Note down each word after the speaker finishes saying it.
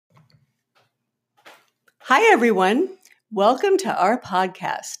Hi, everyone. Welcome to our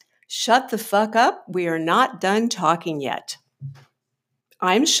podcast. Shut the fuck up. We are not done talking yet.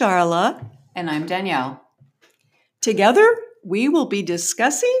 I'm Charla. And I'm Danielle. Together, we will be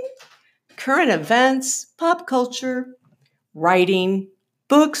discussing current events, pop culture, writing,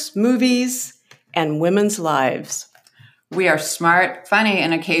 books, movies, and women's lives. We are smart, funny,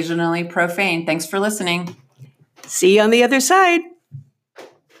 and occasionally profane. Thanks for listening. See you on the other side.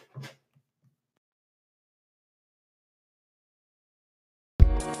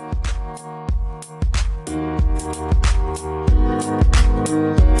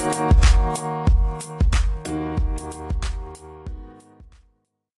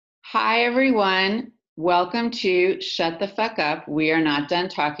 Hi, everyone. Welcome to Shut the Fuck Up. We are not done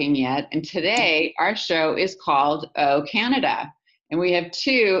talking yet. And today, our show is called Oh Canada. And we have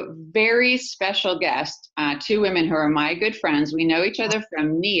two very special guests, two women who are my good friends. We know each other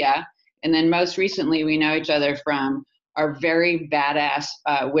from NIA, and then most recently, we know each other from our very badass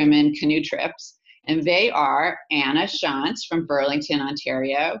women canoe trips. And they are Anna Shantz from Burlington,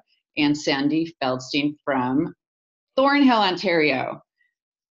 Ontario, and Sandy Feldstein from Thornhill, Ontario.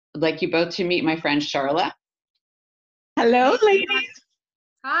 I'd like you both to meet my friend Charla. Hello, ladies.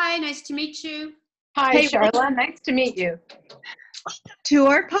 Hi, nice to meet you. Hi, Hey, Charla. Nice to meet you. To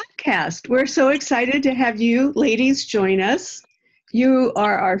our podcast. We're so excited to have you ladies join us. You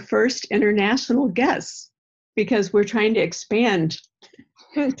are our first international guests because we're trying to expand,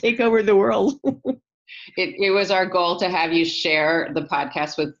 take over the world. It was our goal to have you share the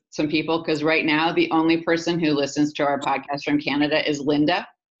podcast with some people because right now the only person who listens to our podcast from Canada is Linda.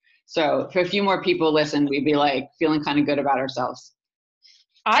 So if a few more people listen, we'd be like feeling kind of good about ourselves.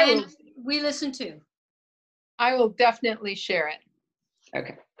 We listen too. I will definitely share it.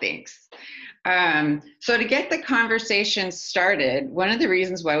 Okay, thanks. So to get the conversation started, one of the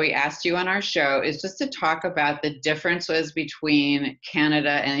reasons why we asked you on our show is just to talk about the differences between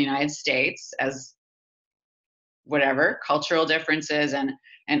Canada and the United States as whatever, cultural differences and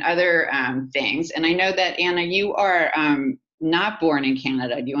other things. And I know that, Anna, you are not born in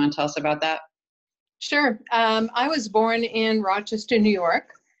Canada. Do you want to tell us about that? Sure. I was born in Rochester, New York,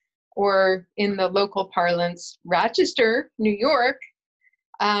 or in the local parlance, Rochester, New York.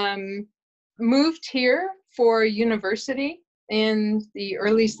 Moved here for university in the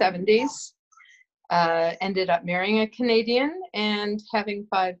early 70s. Ended up marrying a Canadian and having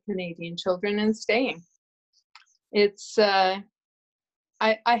 5 Canadian children and staying. It's, I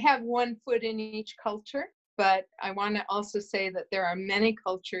have one foot in each culture, but I want to also say that there are many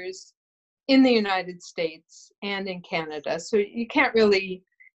cultures in the United States and in Canada. So you can't really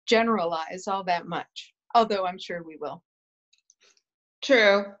generalize all that much, although I'm sure we will.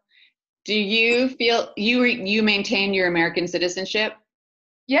 True. Do you feel you maintain your American citizenship?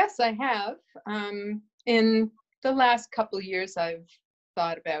 Yes, I have. In the last couple of years, I've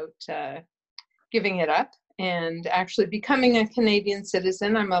thought about giving it up and actually becoming a Canadian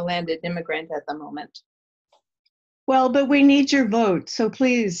citizen. I'm a landed immigrant at the moment. Well, but we need your vote, so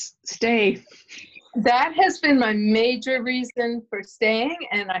please stay. That has been my major reason for staying,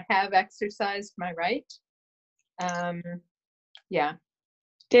 and I have exercised my right. Yeah.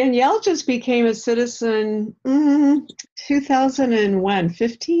 Danielle just became a citizen 2001,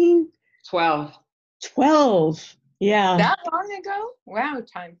 15? 12. 12. Yeah. That long ago? Wow,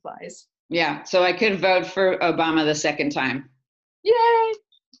 time flies. Yeah. So I could vote for Obama the second time. Yay!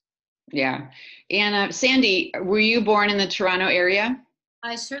 Yeah. And Sandy, were you born in the Toronto area?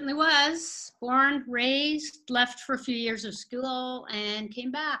 I certainly was. Born, raised, left for a few years of school, and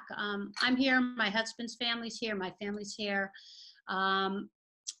came back. I'm here. My husband's family's here. My family's here.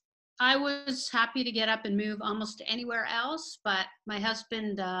 I was happy to get up and move almost anywhere else, but my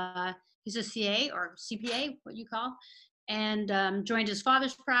husband, he's a CA or CPA, what you call, and joined his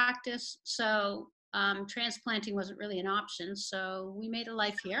father's practice. So transplanting wasn't really an option. So we made a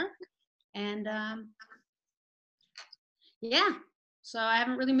life here. And yeah, so I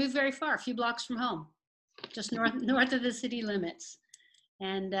haven't really moved very far, a few blocks from home, just north of the city limits.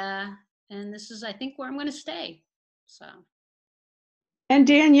 And this is, I think, where I'm going to stay. So. And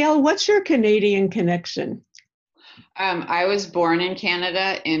Danielle, what's your Canadian connection? I was born in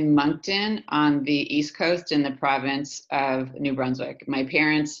Canada in Moncton on the East Coast in the province of New Brunswick. My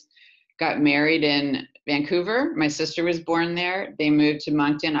parents got married in Vancouver. My sister was born there. They moved to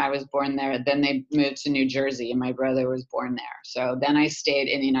Moncton. I was born there. Then they moved to New Jersey and my brother was born there. So then I stayed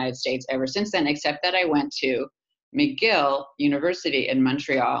in the United States ever since then, except that I went to McGill University in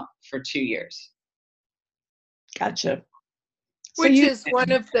Montreal for 2 years. Gotcha. Which is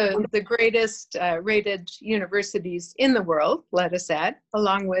one of the greatest rated universities in the world, let us add,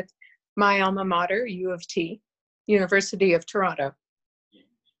 along with my alma mater, U of T, University of Toronto.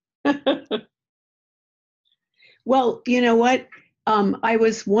 Well, you know what? I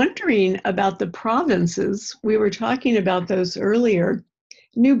was wondering about the provinces. We were talking about those earlier.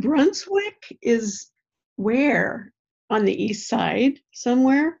 New Brunswick is where? On the east side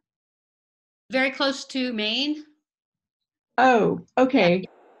somewhere? Very close to Maine. Oh, okay.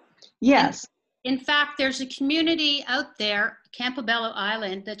 Yes. In fact, there's a community out there, Campobello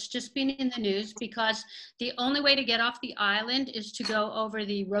Island, that's just been in the news because the only way to get off the island is to go over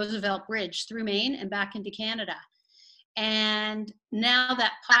the Roosevelt Bridge through Maine and back into Canada. And now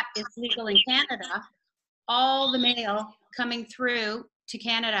that pot is legal in Canada, all the mail coming through to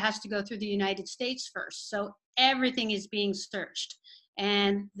Canada has to go through the United States first. So everything is being searched.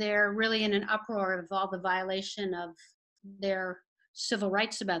 And they're really in an uproar of all the violation of their civil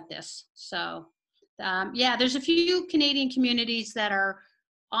rights about this. So yeah, there's a few Canadian communities that are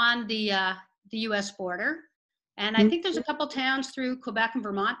on the US border. And I think there's a couple towns through Quebec and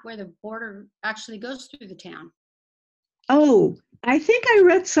Vermont where the border actually goes through the town. Oh, I think I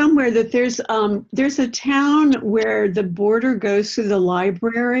read somewhere that there's a town where the border goes through the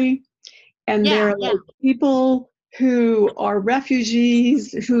library, and there are like people who are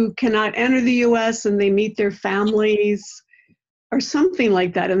refugees who cannot enter the US and they meet their families or something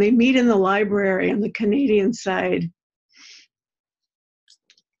like that, and they meet in the library on the Canadian side.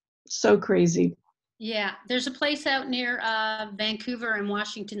 So crazy. Yeah, there's a place out near Vancouver in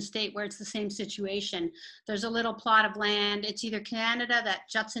Washington State where it's the same situation. There's a little plot of land. It's either Canada that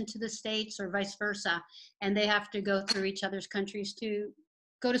juts into the States or vice versa. And they have to go through each other's countries to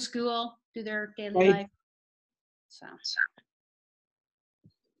go to school, do their daily life.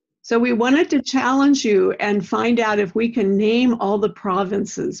 So we wanted to challenge you and find out if we can name all the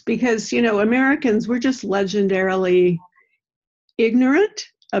provinces, because, you know, Americans, we're just legendarily ignorant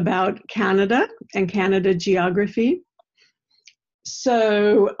about Canada and Canada geography.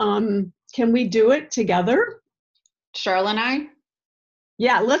 So can we do it together? Charlotte and I?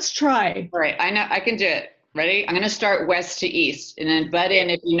 Yeah, let's try. All right, I know I can do it. Ready? I'm going to start west to east and then butt in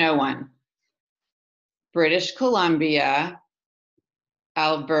if you know one. British Columbia,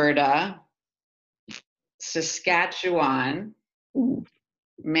 Alberta, Saskatchewan,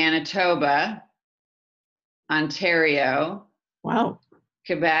 Manitoba, Ontario, wow,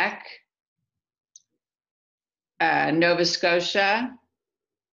 Quebec, Nova Scotia,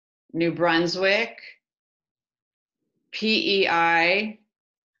 New Brunswick, PEI,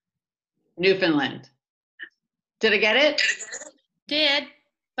 Newfoundland. Did I get it? Did,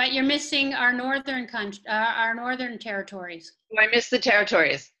 but you're missing our northern territories. Oh, I missed the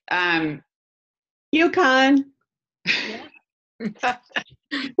territories. Yukon. Yeah.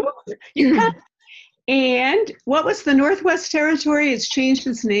 Yukon. And what was the Northwest Territory? It's changed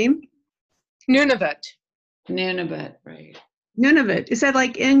its name. Nunavut. Nunavut, right. Nunavut. Is that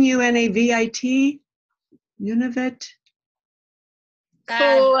like Nunavit? Nunavut?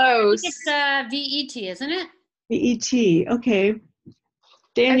 Close. It's VET, isn't it? VET. Okay.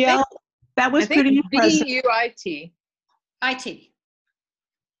 Danielle, that was pretty impressive. VUIT. IT.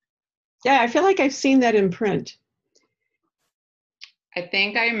 Yeah, I feel like I've seen that in print. I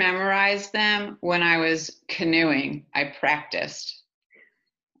think I memorized them when I was canoeing. I practiced.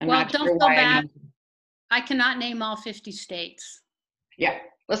 Well, don't feel bad. I cannot name all 50 states. Yeah,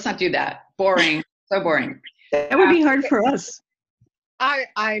 let's not do that. Boring. So boring. That would be hard for us. I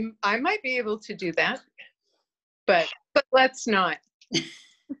might be able to do that, but let's not.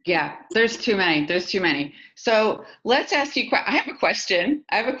 Yeah, there's too many. There's too many. So let's ask you. I have a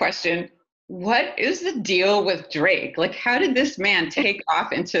question. What is the deal with Drake? Like, how did this man take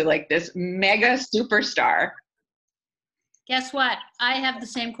off into like this mega superstar? Guess what? I have the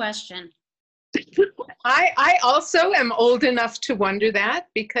same question. I also am old enough to wonder that,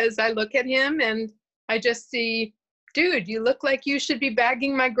 because I look at him and I just see, dude, you look like you should be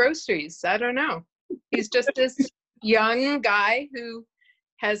bagging my groceries. I don't know. He's just this young guy who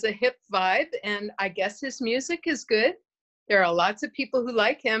has a hip vibe, and I guess his music is good. There are lots of people who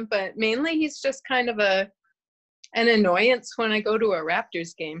like him, but mainly he's just kind of an annoyance when I go to a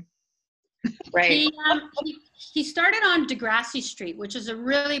Raptors game. Right. He started on Degrassi Street, which is a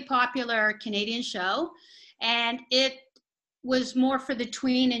really popular Canadian show, and it was more for the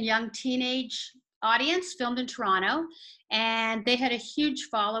tween and young teenage audience, filmed in Toronto, and they had a huge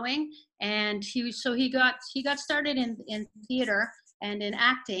following. And he got started in theater and in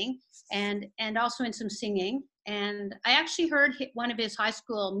acting, and also in some singing. And I actually heard one of his high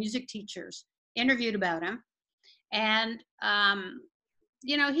school music teachers interviewed about him, and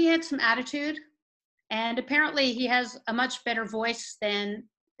you know, he had some attitude, and apparently he has a much better voice than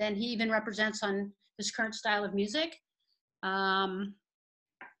than he even represents on his current style of music.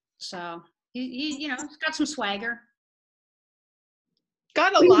 So he you know, he's got some swagger.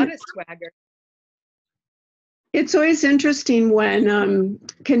 Got a lot of swagger. It's always interesting when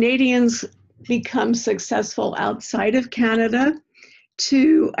Canadians become successful outside of Canada.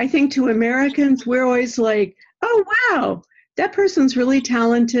 I think to Americans, we're always like, oh, wow, that person's really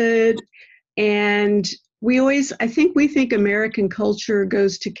talented. And I think we think American culture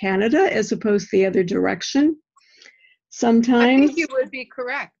goes to Canada as opposed to the other direction sometimes. I think you would be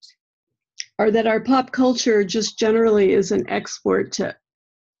correct. Or that our pop culture just generally is an export to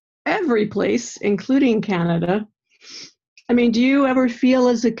every place, including Canada. I mean, do you ever feel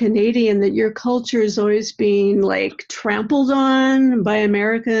as a Canadian that your culture is always being like trampled on by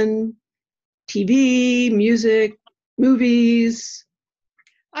American TV, music, movies?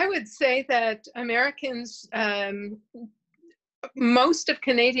 I would say that Americans, most of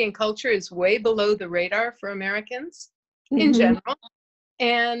Canadian culture is way below the radar for Americans in general.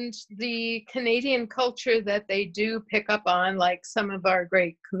 And the Canadian culture that they do pick up on, like some of our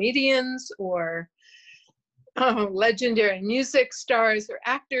great comedians or legendary music stars or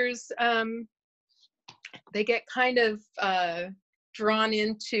actors, they get kind of drawn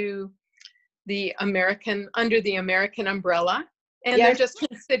into under the American umbrella. And Yes. they're just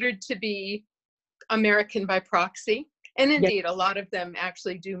considered to be American by proxy. And indeed, a lot of them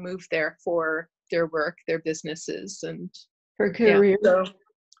actually do move there for their work, their businesses, and For career. so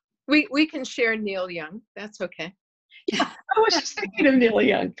we can share Neil Young. That's okay. Yeah, I was just thinking of Neil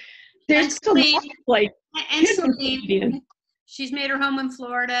Young. There's And a lot of, like, And hidden Celine, Canadian. she's made her home in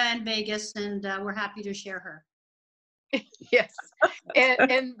Florida and Vegas, and we're happy to share her. Yes,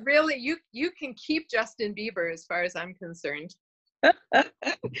 and really, you can keep Justin Bieber as far as I'm concerned.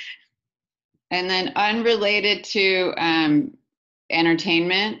 And then unrelated to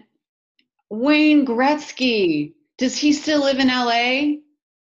entertainment, Wayne Gretzky. Does he still live in LA?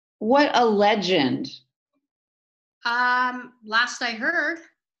 What a legend. Last I heard,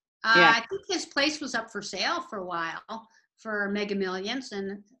 Yeah. I think his place was up for sale for a while for Mega Millions.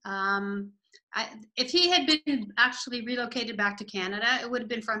 And if he had been actually relocated back to Canada, it would have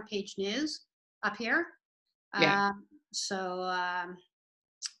been front page news up here. Yeah. So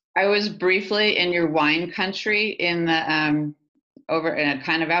I was briefly in your wine country in the over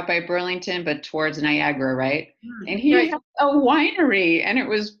kind of out by Burlington, but towards Niagara, right? And he Right. had a winery, and it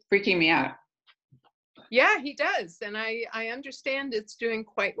was freaking me out. Yeah, he does, and I understand it's doing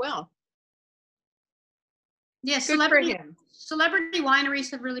quite well. yeah, Good for him. celebrity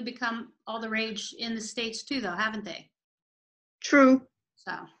wineries have really become all the rage in the States too, though, haven't they? True.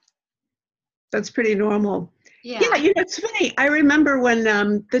 So That's pretty normal. yeah. Yeah, it's funny. I remember when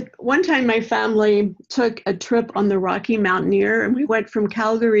the one time my family took a trip on the Rocky Mountaineer, and we went from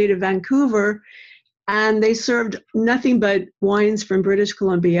Calgary to Vancouver, and they served nothing but wines from British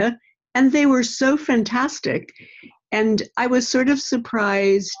Columbia, and they were so fantastic. And I was sort of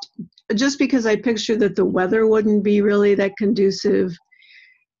surprised, just because I pictured that the weather wouldn't be really that conducive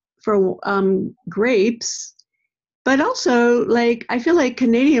for grapes. But also, like, I feel like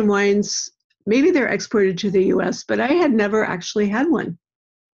Canadian wines, maybe they're exported to the US, but I had never actually had one,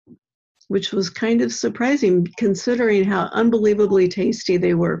 which was kind of surprising considering how unbelievably tasty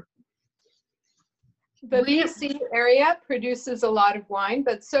they were. The BC area produces a lot of wine,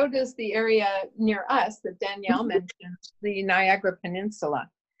 but so does the area near us that Danielle mentioned, the Niagara Peninsula.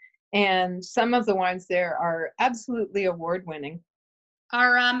 And some of the wines there are absolutely award-winning.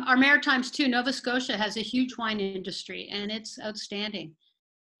 Our Maritimes too, Nova Scotia has a huge wine industry, and it's outstanding.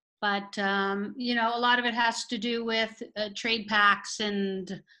 But you know, a lot of it has to do with trade pacts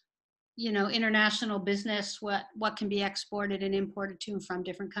and, you know, international business, what can be exported and imported to and from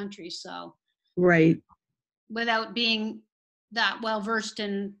different countries. So Right. without being that well versed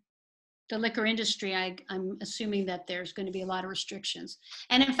in the liquor industry, I'm assuming that there's going to be a lot of restrictions.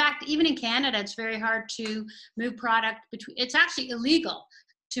 And in fact, even in Canada, it's very hard to move product between. It's actually illegal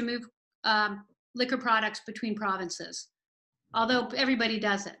to move liquor products between provinces, although everybody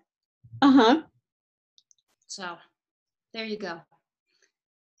does it. Uh-huh. So there you go.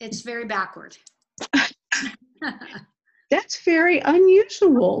 It's very backward. That's very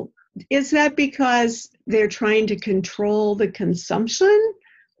unusual. Is that because they're trying to control the consumption,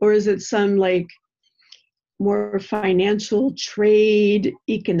 or is it some like more financial trade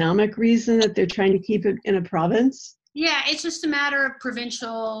economic reason that they're trying to keep it in a province? Yeah, it's just a matter of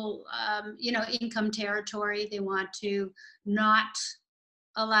provincial, you know, income territory. They want to not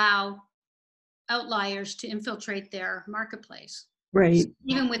allow outliers to infiltrate their marketplace. Right.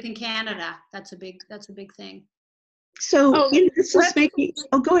 Even within Canada, that's a big thing. So Oh, this is let's- making,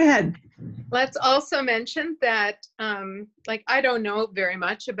 oh, go ahead. Let's also mention that, like, I don't know very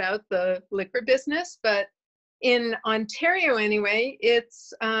much about the liquor business, but in Ontario anyway,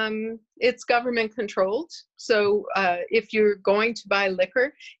 it's government controlled. So if you're going to buy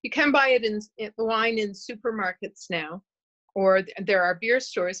liquor, you can buy it in wine in supermarkets now, or there are beer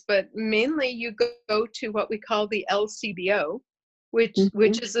stores, but mainly you go to what we call the LCBO, which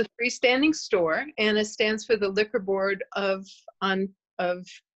is a freestanding store, and it stands for the Liquor Board of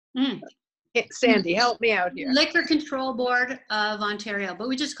Sandy, help me out here. Liquor Control Board of Ontario, but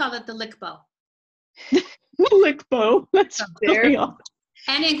we just call it the LICBO. LICBO. That's There. really awesome.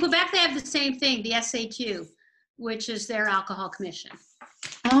 And in Quebec, they have the same thing, the SAQ, which is their alcohol commission.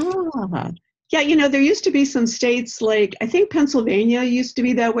 Ah, yeah, there used to be some states like, I think Pennsylvania used to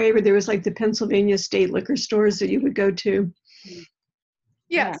be that way, where there was like the Pennsylvania state liquor stores that you would go to.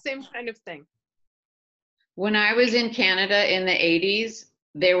 Yeah, same kind of thing. When I was in Canada in the 80s,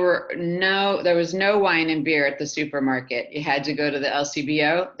 there was no wine and beer at the supermarket. You had to go to the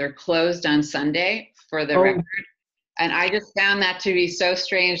LCBO. They're closed on Sunday, for the record. And I just found that to be so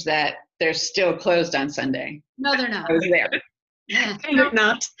strange that they're still closed on Sunday. No, they're not. I was there. Yeah. They're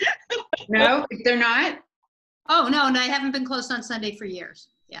not. No, they're not? Oh, no, and I haven't been closed on Sunday for years.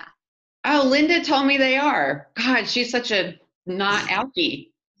 Yeah. Oh, Linda told me they are. God, she's such a not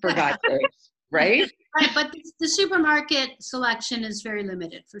alky, for God's sakes, right? Right, but the supermarket selection is very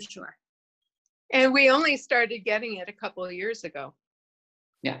limited, for sure. And we only started getting it a couple of years ago.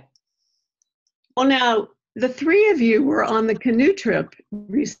 Yeah. Well, now, the three of you were on the canoe trip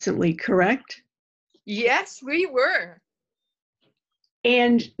recently, correct? Yes, we were.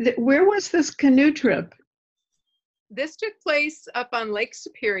 And where was this canoe trip? This took place up on Lake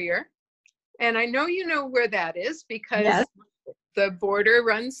Superior. And I know you know where that is because Yes. the border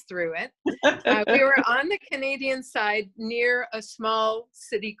runs through it. We were on the Canadian side near a small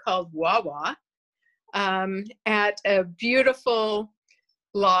city called Wawa, at a beautiful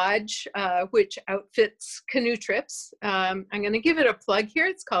lodge which outfits canoe trips. I'm going to give it a plug here.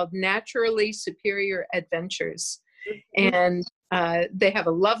 It's called Naturally Superior Adventures. And they have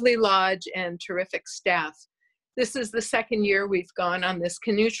a lovely lodge and terrific staff. This is the second year we've gone on this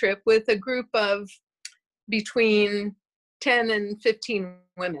canoe trip with a group of between 10 and 15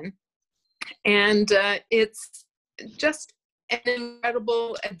 women. And it's just an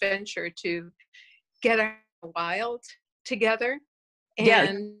incredible adventure to get out in the wild together and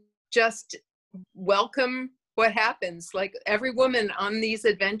Yes. just welcome what happens. Like every woman on these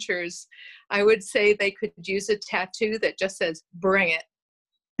adventures, I would say they could use a tattoo that just says, "Bring it."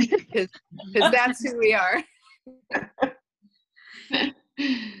 Because that's who we are.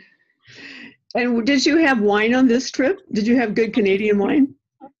 And did you have wine on this trip? Did you have good Canadian wine?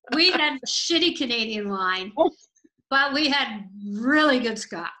 We had shitty Canadian wine, but we had really good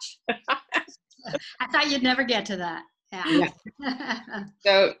scotch. I thought you'd never get to that. Yeah.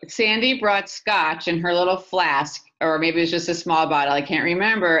 So Sandy brought scotch in her little flask, or maybe it was just a small bottle. I can't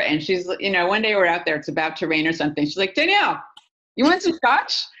remember. And she's, one day we're out there, it's about to rain or something. She's like, "Danielle, you want some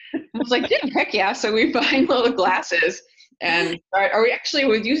scotch?" I was like, "Yeah, heck yeah." So we're buying little glasses and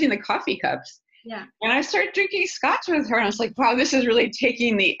we're using the coffee cups. Yeah. And I started drinking scotch with her, and I was like, wow, this is really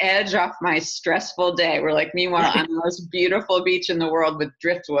taking the edge off my stressful day. We're like, meanwhile, on the most beautiful beach in the world with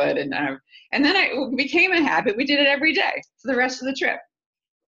driftwood. And then it became a habit. We did it every day for the rest of the trip.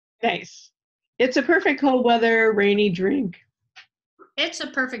 Nice. It's a perfect cold weather, rainy drink. It's a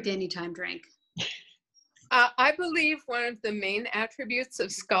perfect anytime drink. I believe one of the main attributes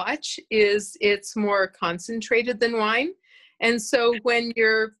of scotch is it's more concentrated than wine. And so when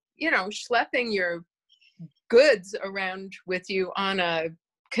you're, schlepping your goods around with you on a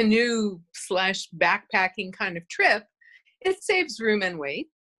canoe/backpacking kind of trip, it saves room and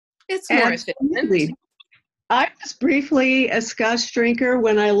weight. It's more Absolutely. efficient. I was briefly a scotch drinker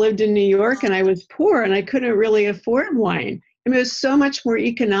when I lived in New York, and I was poor and I couldn't really afford wine. It was so much more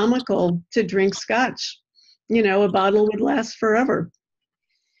economical to drink scotch. A bottle would last forever.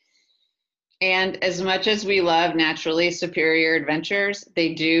 And as much as we love Naturally Superior Adventures,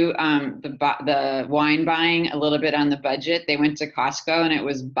 they do the wine buying a little bit on the budget. They went to Costco and it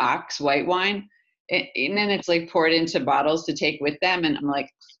was box white wine. And then it's like poured into bottles to take with them. And I'm like,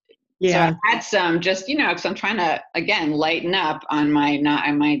 Yeah. So I had some just, because I'm trying to, again, lighten up on my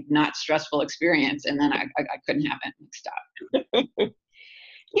not stressful experience. And then I couldn't have it. Stop.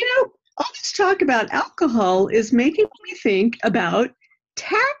 All this talk about alcohol is making me think about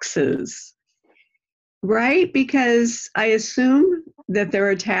taxes, right? Because I assume that there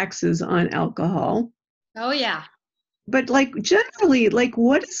are taxes on alcohol. Oh, yeah. But generally,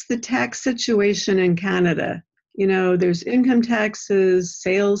 what is the tax situation in Canada? You know, there's income taxes,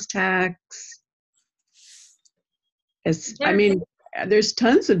 sales tax. I mean, there's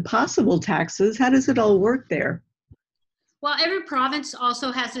tons of possible taxes. How does it all work there? Well, every province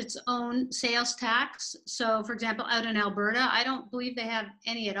also has its own sales tax. So, for example, out in Alberta, I don't believe they have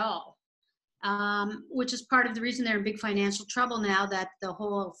any at all, which is part of the reason they're in big financial trouble now, that the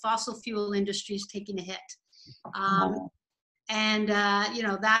whole fossil fuel industry is taking a hit. And, you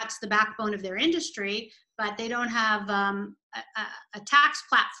know, that's the backbone of their industry, but they don't have a tax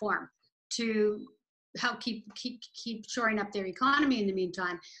platform to help keep shoring up their economy in the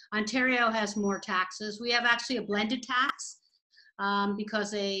meantime. Ontario has more taxes. We have actually a blended tax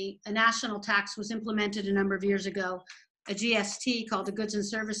because a national tax was implemented a number of years ago, a GST called the Goods and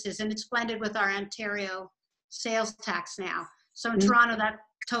Services, and it's blended with our Ontario sales tax now. So in Toronto, that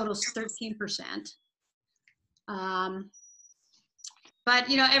totals 13%. But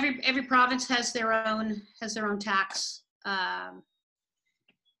you know, every province has their own tax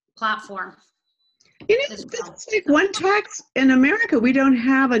platform. You know, it's like one tax in America. We don't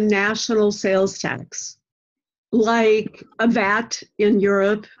have a national sales tax, like a VAT in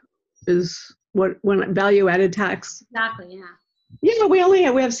Europe is one value-added tax. Exactly. Yeah. Yeah,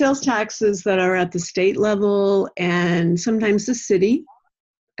 we have sales taxes that are at the state level and sometimes the city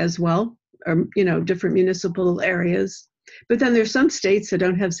as well, or you know, different municipal areas. But then there's some states that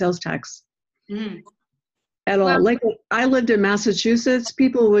don't have sales tax at all. Like I lived in Massachusetts,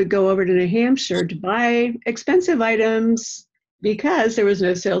 people would go over to New Hampshire to buy expensive items because there was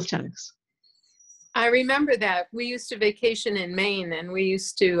no sales tax. I remember that. We used to vacation in Maine, and we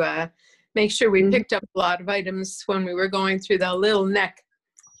used to make sure we picked up a lot of items when we were going through the little neck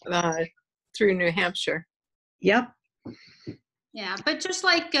through New Hampshire. Yep. Yeah, but just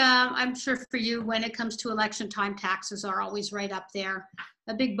like I'm sure for you, when it comes to election time, taxes are always right up there.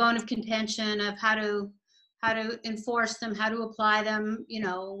 A big bone of contention of how to enforce them, how to apply them. You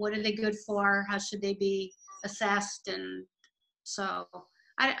know, what are they good for? How should they be assessed? And so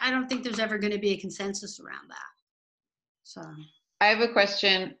I don't think there's ever going to be a consensus around that. So I have a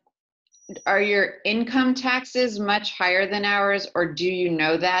question. Are your income taxes much higher than ours, or do you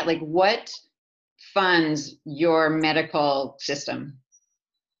know that? Like, what funds your medical system?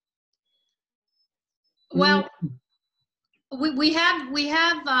 Well, we have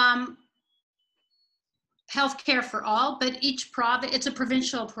healthcare for all, but each province, it's a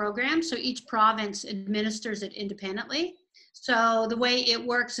provincial program, so each province administers it independently. So the way it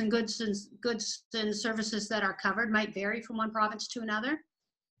works and goods and services that are covered might vary from one province to another.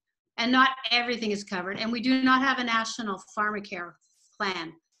 And not everything is covered. And we do not have a national pharmacare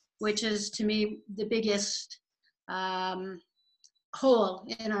plan, which is, to me, the biggest hole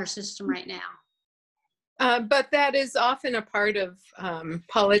in our system right now. But that is often a part of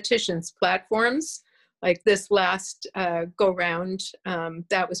politicians' platforms. Like this last go round,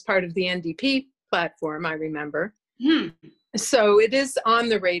 that was part of the NDP platform, I remember. So it is on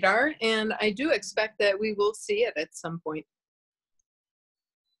the radar, and I do expect that we will see it at some point.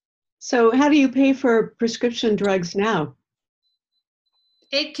 So how do you pay for prescription drugs now?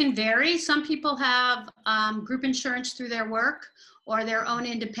 It can vary. Some people have group insurance through their work or their own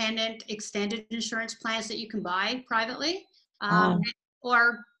independent extended insurance plans that you can buy privately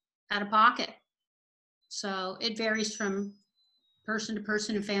or out of pocket. So it varies from person to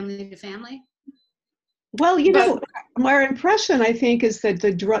person and family to family. Well, you know, our impression, I think, is that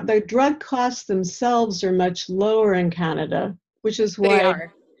the drug costs themselves are much lower in Canada, which is why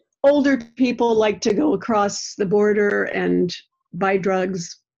older people like to go across the border and buy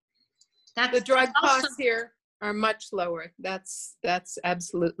drugs. The drug costs here are much lower. That's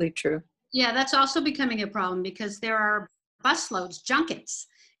absolutely true. Yeah, that's also becoming a problem because there are busloads, junkets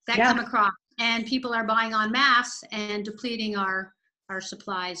that come across, and people are buying en masse and depleting our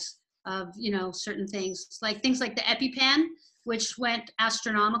supplies of, you know, certain things like the EpiPen, which went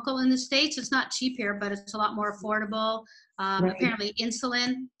astronomical in the States. It's not cheap here, but it's a lot more affordable. Apparently,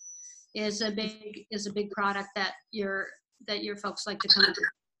 insulin is a big product that your folks like to come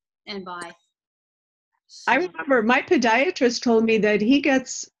and buy. So. I remember my podiatrist told me that he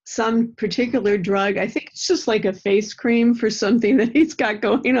gets some particular drug. I think it's just like a face cream for something that he's got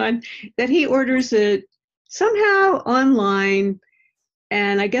going on, that he orders it somehow online.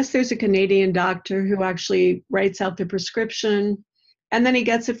 And I guess there's a Canadian doctor who actually writes out the prescription, and then he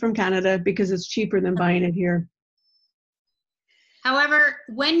gets it from Canada because it's cheaper than buying it here. However,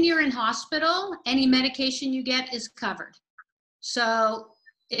 when you're in hospital, any medication you get is covered. So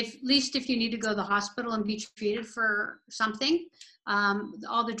if at least if you need to go to the hospital and be treated for something,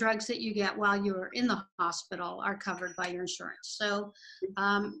 all the drugs that you get while you're in the hospital are covered by your insurance. So,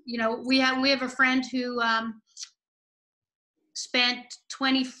 you know, we have a friend who spent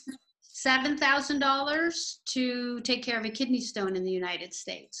 $27,000 to take care of a kidney stone in the United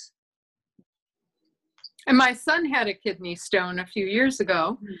States. And my son had a kidney stone a few years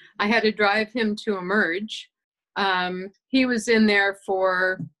ago. I had to drive him to Emerge. He was in there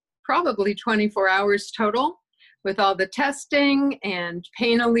for probably 24 hours total with all the testing and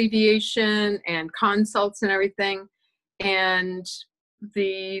pain alleviation and consults and everything. And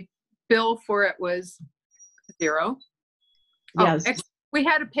the bill for it was $0. Yes. Oh, we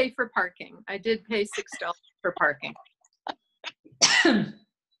had to pay for parking. I did pay $6 for parking.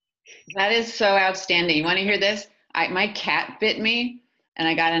 That is so outstanding. You want to hear this? My cat bit me and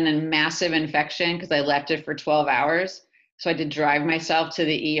I got in a massive infection because I left it for 12 hours. So I had to drive myself to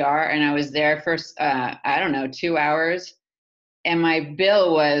the ER and I was there for, I don't know, 2 hours. And my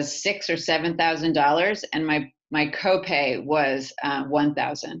bill was $6,000 or $7,000 and my copay was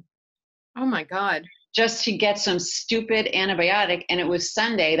 $1,000. Oh my God. Just to get some stupid antibiotic. And it was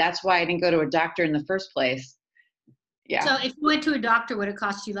Sunday. That's why I didn't go to a doctor in the first place. Yeah. So if you went to a doctor, would it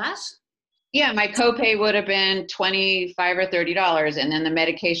cost you less? Yeah, my copay would have been $25 or $30. And then the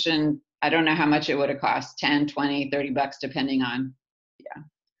medication, I don't know how much it would have cost, 10, 20, 30 bucks, depending on, yeah.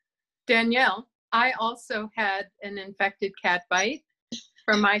 Danielle, I also had an infected cat bite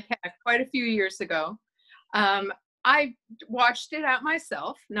from my cat quite a few years ago. I washed it out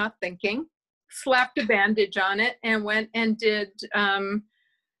myself, not thinking, slapped a bandage on it and went and did an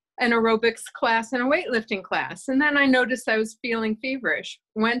aerobics class and a weightlifting class. And then I noticed I was feeling feverish.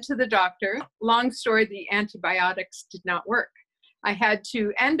 Went to the doctor. Long story, the antibiotics did not work. I had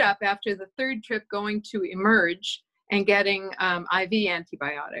to end up after the third trip going to Emerge and getting IV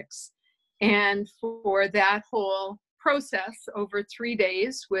antibiotics. And for that whole process over 3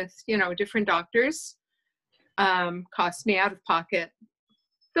 days with, you know, different doctors, cost me out of pocket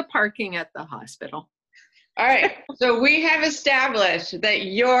the parking at the hospital. All right. So we have established that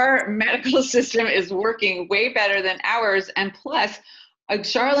your medical system is working way better than ours. And plus,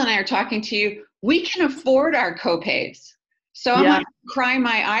 Charlotte and I are talking to you. We can afford our copays. So I'm like crying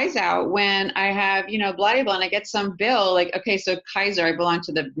my eyes out when I have, you know, blah, blah, blah, and I get some bill like, okay, so Kaiser, I belong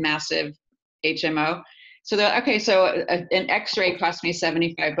to the massive HMO. So an x-ray cost me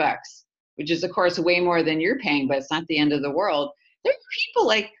 75 bucks, which is of course way more than you're paying, but it's not the end of the world. There are people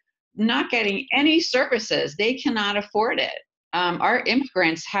like not getting any services. They cannot afford it. Our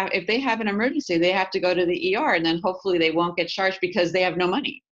immigrants if they have an emergency, they have to go to the ER and then hopefully they won't get charged because they have no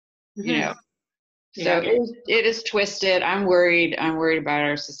money, you know? So it is twisted. I'm worried about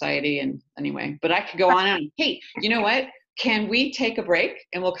our society and anyway, but I could go on and hey, you know what? Can we take a break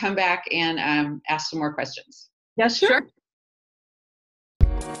and we'll come back and ask some more questions? Yes, sure.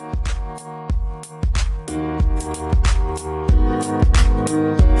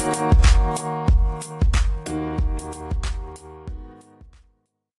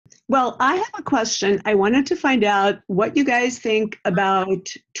 Well, I have a question. I wanted to find out what you guys think about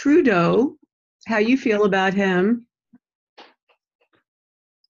Trudeau, how you feel about him.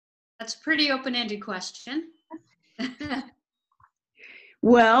 That's a pretty open-ended question.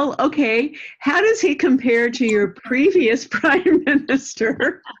 Well, okay. How does he compare to your previous prime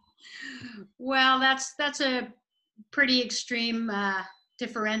minister? Well, that's a pretty extreme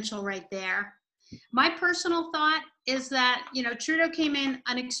differential right there. My personal thought is that, you know, Trudeau came in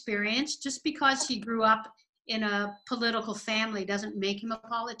unexperienced. Just because he grew up in a political family doesn't make him a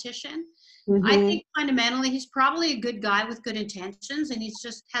politician. Mm-hmm. I think fundamentally he's probably a good guy with good intentions, and he's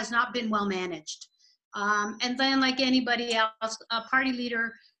just has not been well managed. And then like anybody else, a party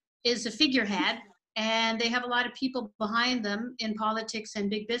leader is a figurehead, and they have a lot of people behind them in politics and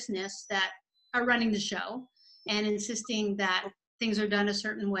big business that are running the show and insisting that things are done a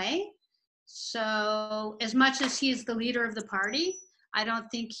certain way. So as much as he is the leader of the party, I don't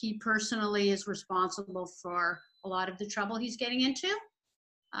think he personally is responsible for a lot of the trouble he's getting into.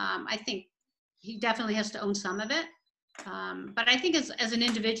 I think he definitely has to own some of it. But I think as an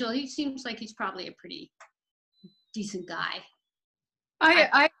individual, he seems like he's probably a pretty decent guy.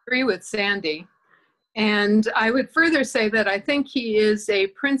 I agree with Sandy. And I would further say that I think he is a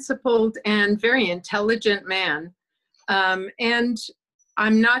principled and very intelligent man. And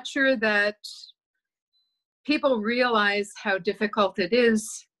I'm not sure that people realize how difficult it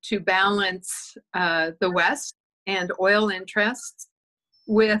is to balance the West and oil interests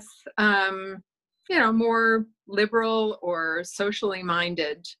with, you know, more liberal or socially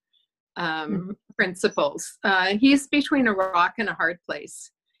minded principles. He's between a rock and a hard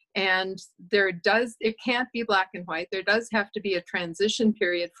place. And it can't be black and white. There does have to be a transition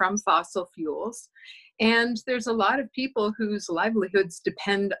period from fossil fuels. And there's a lot of people whose livelihoods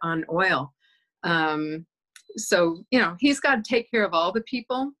depend on oil. So, he's got to take care of all the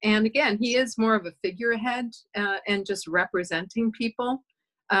people. And again, he is more of a figurehead and just representing people.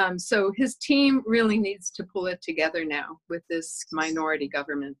 So his team really needs to pull it together now with this minority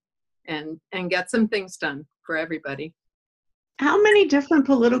government and get some things done for everybody. How many different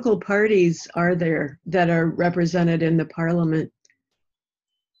political parties are there that are represented in the parliament?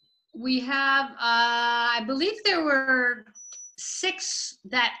 We have, I believe there were 6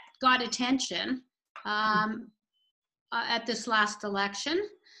 that got attention at this last election.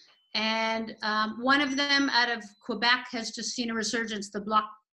 And one of them out of Quebec has just seen a resurgence, the Bloc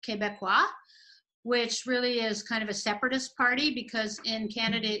Québécois, which really is kind of a separatist party, because in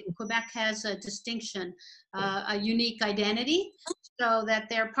Canada, Quebec has a distinction, a unique identity, so that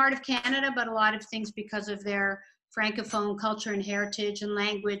they're part of Canada, but a lot of things because of their Francophone culture and heritage and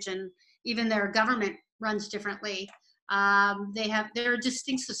language, and even their government runs differently. They're a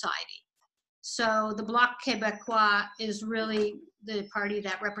distinct society. So the Bloc Québécois is really the party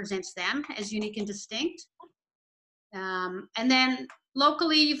that represents them as unique and distinct. And then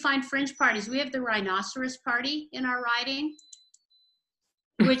locally, you find fringe parties. We have the Rhinoceros Party in our riding,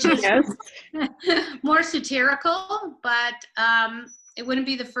 which is more satirical, but it wouldn't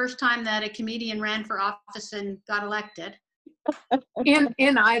be the first time that a comedian ran for office and got elected.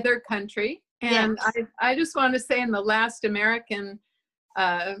 In either country. And yes. I just want to say, in the last American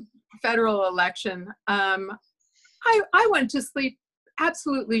federal election, I went to sleep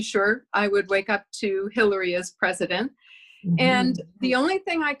absolutely sure I would wake up to Hillary as president. Mm-hmm. And the only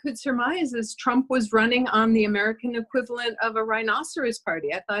thing I could surmise is Trump was running on the American equivalent of a rhinoceros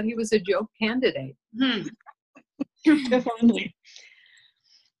party. I thought he was a joke candidate. Definitely.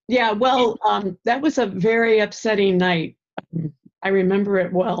 Yeah, well, that was a very upsetting night. I remember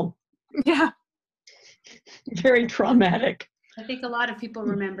it well. Yeah. Very traumatic. I think a lot of people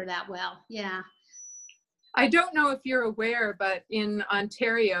remember that well. Yeah. I don't know if you're aware, but in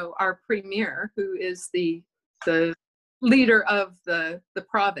Ontario, our premier, who is the leader of the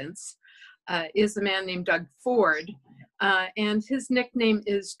province, is a man named Doug Ford, and his nickname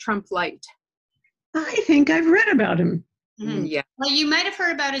is Trump Light. I think I've read about him. Mm-hmm. Yeah. Well, you might have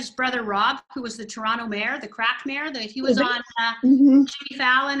heard about his brother Rob, who was the Toronto mayor, the crack mayor. That he was on Jimmy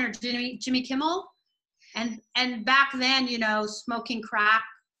Fallon or Jimmy Kimmel, and back then, smoking crack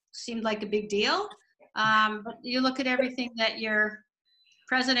seemed like a big deal. But you look at everything that your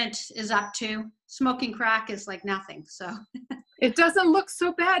president is up to, smoking crack is like nothing. So it doesn't look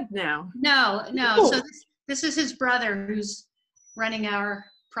so bad now. No. Cool. So this is his brother who's running our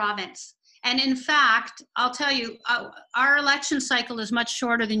province. And in fact, I'll tell you, our election cycle is much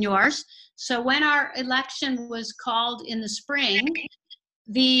shorter than yours. So when our election was called in the spring,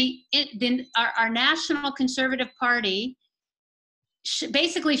 our National Conservative Party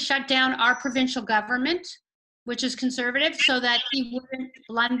basically shut down our provincial government, which is conservative, so that he wouldn't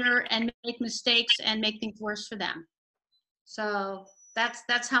blunder and make mistakes and make things worse for them. So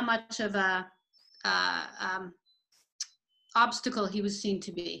that's how much of a obstacle he was seen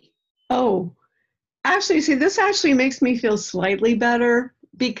to be. Oh, actually, see, this actually makes me feel slightly better,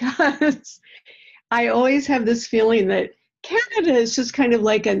 because I always have this feeling that Canada is just kind of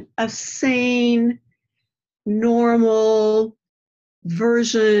like a sane, normal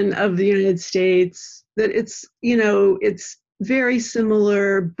version of the United States, that it's very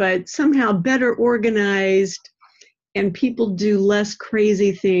similar, but somehow better organized, and people do less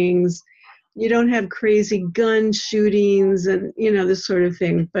crazy things. You don't have crazy gun shootings and, this sort of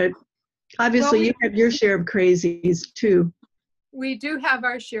thing. But obviously, you have your share of crazies too. We do have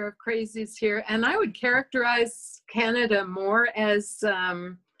our share of crazies here. And I would characterize Canada more as,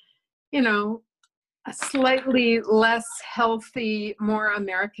 a slightly less healthy, more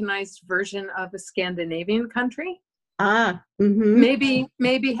Americanized version of a Scandinavian country. Mm-hmm.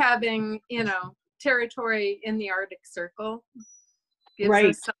 Maybe having, territory in the Arctic Circle gives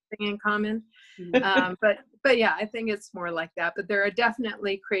us something in common. But yeah, I think it's more like that. But there are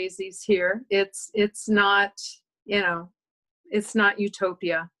definitely crazies here. It's not, it's not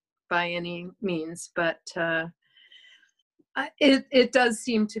utopia by any means, but it does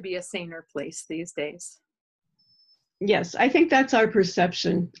seem to be a saner place these days. Yes, I think that's our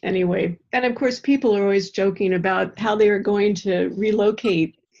perception anyway. And of course, people are always joking about how they are going to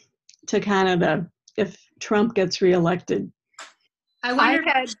relocate to Canada if Trump gets reelected. I wonder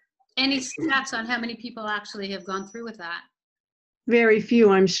if any stats on how many people actually have gone through with that. Very few,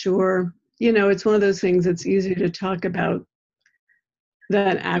 I'm sure. It's one of those things that's easy to talk about.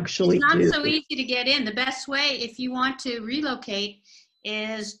 than actually It's not do. so easy to get in. The best way, if you want to relocate,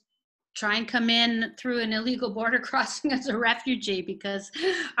 is try and come in through an illegal border crossing as a refugee, because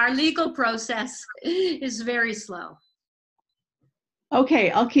our legal process is very slow.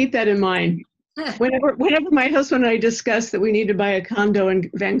 Okay, I'll keep that in mind. Whenever my husband and I discuss that we need to buy a condo in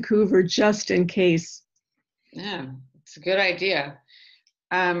Vancouver just in case. Yeah, it's a good idea.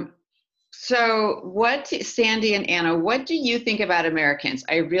 So Sandy and Anna, what do you think about Americans?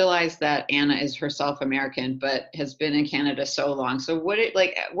 I realize that Anna is herself American, but has been in Canada so long. So what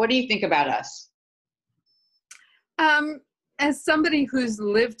do you think about us? As somebody who's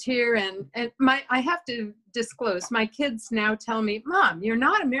lived here, and I have to disclose, my kids now tell me, Mom, you're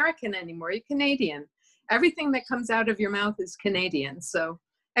not American anymore, you're Canadian. Everything that comes out of your mouth is Canadian. So,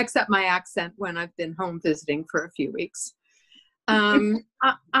 except my accent when I've been home visiting for a few weeks.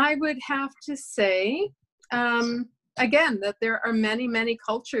 I would have to say, again, that there are many, many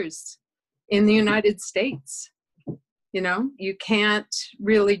cultures in the United States. You know, you can't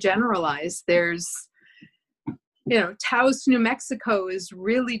really generalize. There's, you know, Taos, New Mexico is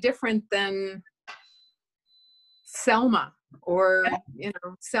really different than Selma, or, you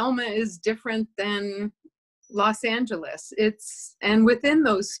know, Selma is different than Los Angeles. And within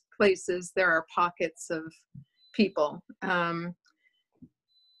those places, there are pockets of people.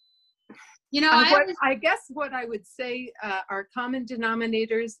 You know, I guess what I would say are common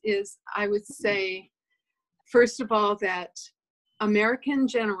denominators is, I would say, first of all, that American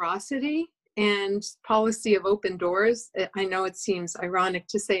generosity and policy of open doors, I know it seems ironic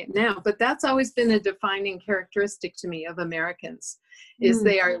to say it now, but that's always been a defining characteristic to me of Americans, is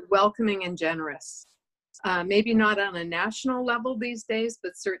they are welcoming and generous. Maybe not on a national level these days,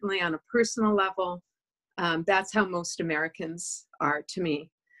 but certainly on a personal level. That's how most Americans are to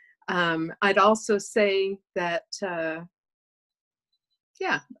me. I'd also say that,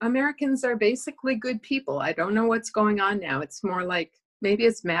 yeah, Americans are basically good people. I don't know what's going on now. It's more like, maybe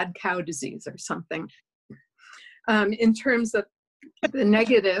it's mad cow disease or something. In terms of the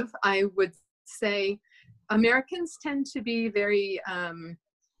negative, I would say Americans tend to be very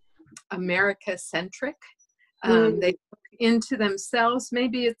America-centric. They look into themselves.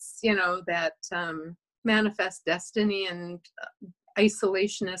 Maybe it's, you know, that manifest destiny and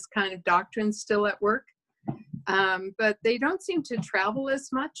isolationist kind of doctrine still at work. But they don't seem to travel as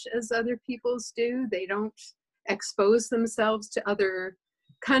much as other peoples do. They don't expose themselves to other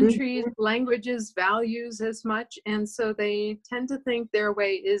countries, languages, values as much. And so they tend to think their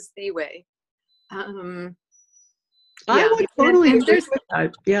way is the way. I would totally agree with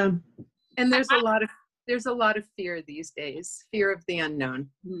that. Yeah. And there's a lot of fear these days, fear of the unknown.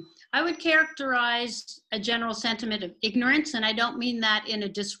 I would characterize a general sentiment of ignorance, and I don't mean that in a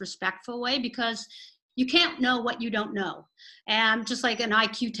disrespectful way, because you can't know what you don't know. And just like an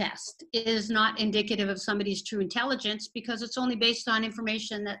IQ test is not indicative of somebody's true intelligence, because it's only based on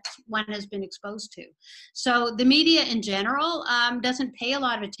information that one has been exposed to. So the media in general doesn't pay a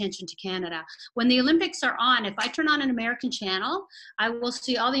lot of attention to Canada. When the Olympics are on, if I turn on an American channel, I will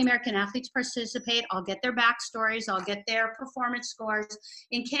see all the American athletes participate. I'll get their backstories. I'll get their performance scores.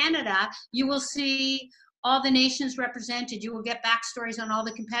 In Canada, you will see all the nations represented. You will get backstories on all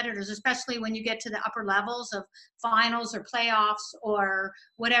the competitors, especially when you get to the upper levels of finals or playoffs or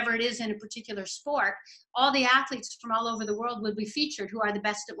whatever it is in a particular sport. All the athletes from all over the world will be featured who are the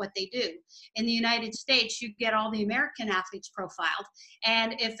best at what they do. In the United States, you get all the American athletes profiled.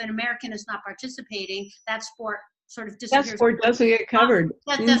 And if an American is not participating, that sport sort of disappears. That sport doesn't get covered.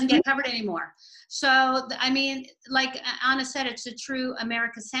 That doesn't get covered anymore. So, I mean, like Anna said, it's a true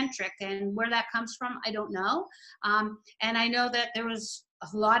America-centric, and where that comes from, I don't know. And I know that there was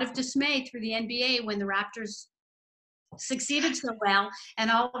a lot of dismay through the NBA when the Raptors succeeded so well, and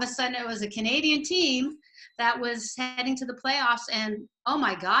all of a sudden it was a Canadian team that was heading to the playoffs, and oh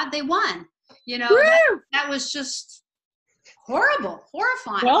my God, they won. You know, that was just horrible,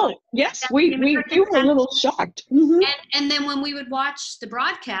 horrifying. Well, yes, we were a little shocked. And then when we would watch the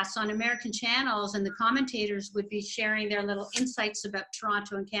broadcasts on American channels, and the commentators would be sharing their little insights about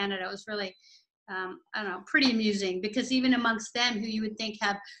Toronto and Canada, it was really, I don't know, pretty amusing, because even amongst them, who you would think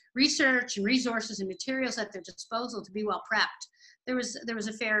have research and resources and materials at their disposal to be well prepped, there was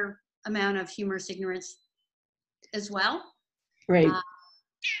a fair amount of humorous ignorance as well. Right.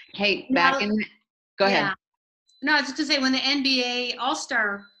 Hey, go ahead. No, I was just gonna say, when the NBA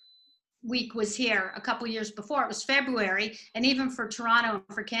All-Star Week was here a couple years before, it was February, and even for Toronto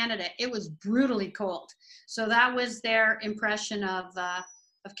and for Canada, it was brutally cold. So that was their impression of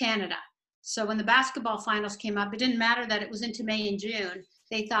Canada. So when the basketball finals came up, it didn't matter that it was into May and June.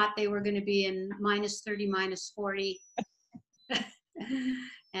 They thought they were going to be in -30, -40.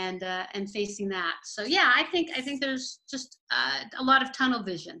 and facing that. So yeah, I think there's just a lot of tunnel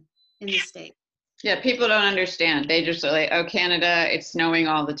vision in the state. Yeah, people don't understand. They just are like, oh, Canada, it's snowing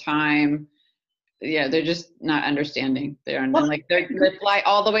all the time. Yeah, they're just not understanding. Well, Like they fly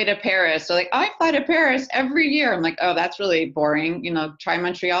all the way to Paris. So like, I fly to Paris every year. I'm like, oh, that's really boring. You know, try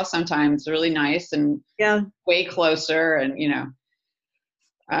Montreal sometimes. It's really nice and yeah. way closer. And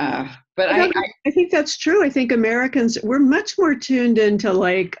but I think that's true. I think Americans, we're much more tuned into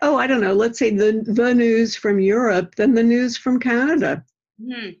like, oh, I don't know, let's say the news from Europe than the news from Canada.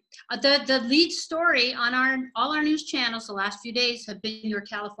 Mm-hmm. The lead story on all our news channels the last few days have been your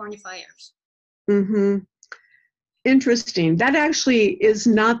California fires. Mm-hmm. Interesting. That actually is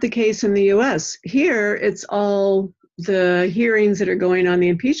not the case in the U.S. Here, it's all the hearings that are going on, the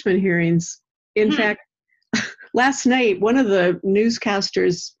impeachment hearings. In fact, last night, one of the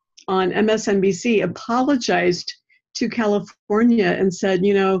newscasters on MSNBC apologized to California and said,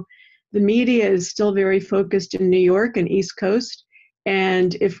 the media is still very focused in New York and East Coast.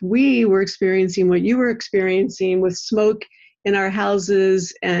 And if we were experiencing what you were experiencing with smoke in our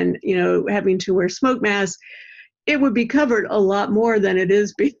houses and, having to wear smoke masks, it would be covered a lot more than it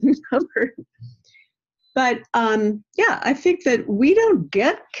is being covered. But yeah, I think that we don't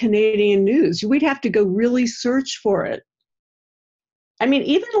get Canadian news. We'd have to go really search for it. I mean,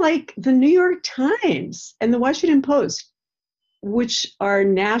 even like the New York Times and the Washington Post, which are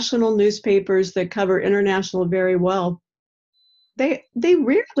national newspapers that cover international very well, they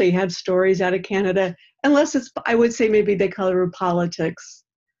rarely have stories out of Canada, unless it's, I would say maybe they cover politics.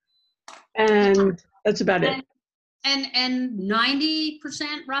 And that's about it. And 90%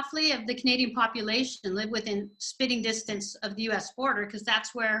 roughly of the Canadian population live within spitting distance of the US border, because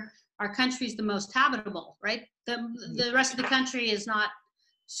that's where our country is the most habitable, right? The rest of the country is not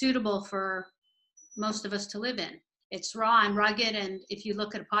suitable for most of us to live in. It's raw and rugged, and if you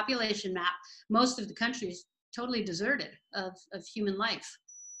look at a population map, most of the country is totally deserted of human life.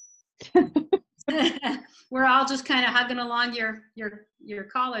 We're all just kind of hugging along your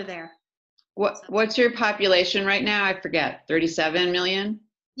collar there. What's your population right now? I forget. 37 million?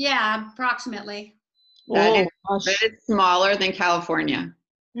 Yeah, approximately. That is smaller than California.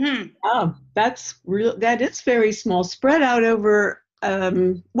 Mm-hmm. Oh, that's real. That is very small, spread out over.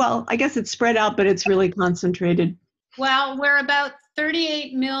 Well, I guess it's spread out, but it's really concentrated. Well, we're about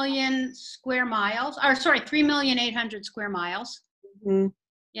 38 million square miles, or sorry, 3,800,000 square miles. Mm-hmm.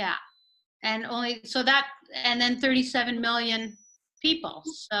 Yeah, and then 37 million people.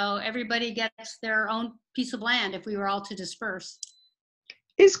 So everybody gets their own piece of land if we were all to disperse.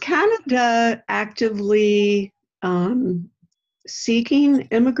 Is Canada actively seeking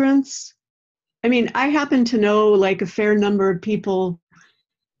immigrants? I mean, I happen to know like a fair number of people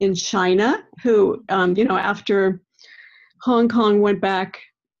in China who, after Hong Kong went back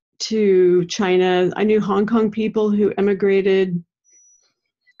to China, I knew Hong Kong people who immigrated.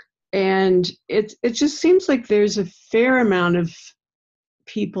 And it just seems like there's a fair amount of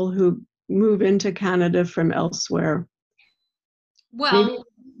people who move into Canada from elsewhere. Well, maybe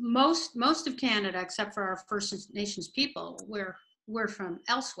most of Canada, except for our First Nations people, we're from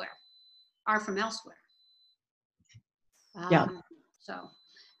elsewhere. Are from elsewhere. Yeah. So,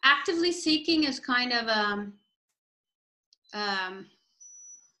 actively seeking is kind of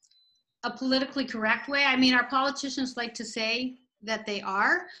a politically correct way. I mean, our politicians like to say that they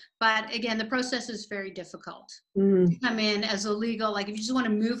are, but again, the process is very difficult. Mm. To come in as illegal, like if you just want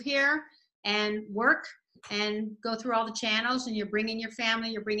to move here and work and go through all the channels, and you're bringing your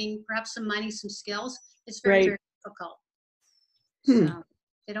family, you're bringing perhaps some money, some skills, it's very, very difficult. So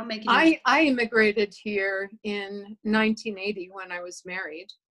they don't make it easy. I immigrated here in 1980 when I was married.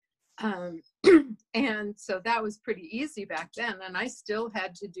 And so that was pretty easy back then. And I still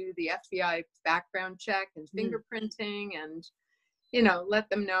had to do the FBI background check and fingerprinting and, let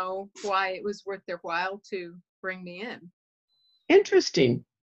them know why it was worth their while to bring me in. Interesting.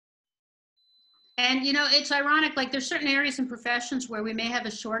 And it's ironic, like there's certain areas and professions where we may have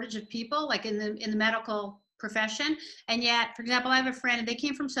a shortage of people, like in the medical profession. And yet, for example, I have a friend, and they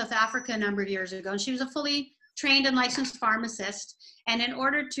came from South Africa a number of years ago, and she was a fully trained and licensed pharmacist. And in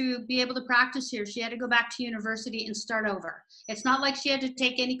order to be able to practice here, she had to go back to university and start over. It's not like she had to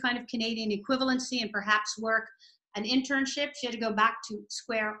take any kind of Canadian equivalency and perhaps work an internship. She had to go back to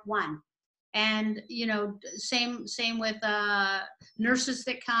square one. And, same with nurses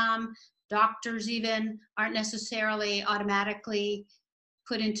that come, doctors even aren't necessarily automatically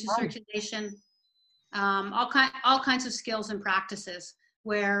put into circulation. All kinds of skills and practices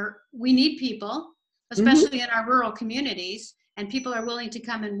where we need people, especially in our rural communities, and people are willing to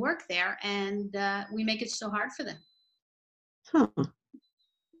come and work there, and we make it so hard for them. Huh.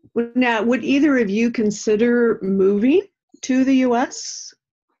 Now, would either of you consider moving to the US?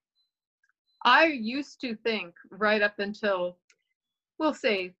 I used to think right up until, we'll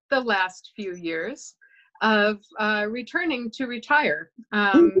say, the last few years of returning to retire.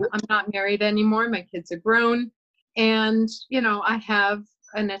 I'm not married anymore. My kids are grown. And, I have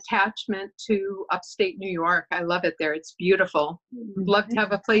an attachment to upstate New York. I love it there. It's beautiful. Love to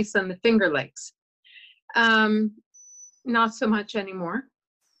have a place on the Finger Lakes. Not so much anymore.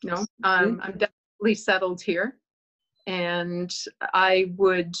 No, I'm definitely settled here. And I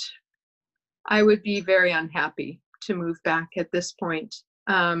would be very unhappy to move back at this point.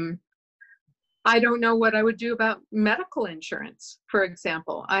 I don't know what I would do about medical insurance, for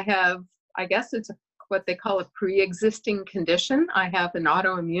example. I guess it's what they call a pre-existing condition. I have an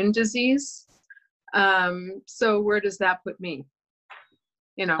autoimmune disease. So where does that put me?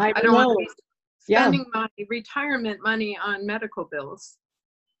 I don't want to be spending my retirement money on medical bills.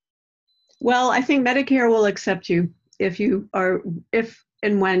 Well, I think Medicare will accept you if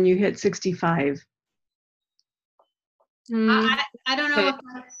and when you hit 65. I don't know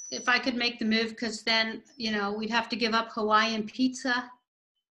if I could make the move, because then, we'd have to give up Hawaiian pizza.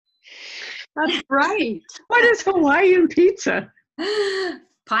 That's right. What is Hawaiian pizza?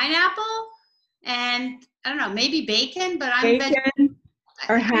 Pineapple and, I don't know, maybe bacon, but I'm bacon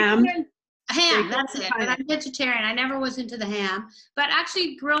or ham. Ham, that's it. But I'm vegetarian. I never was into the ham. But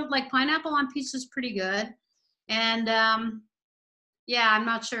actually, grilled pineapple on pizza is pretty good. And I'm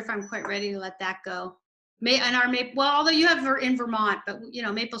not sure if I'm quite ready to let that go. Although you have in Vermont, but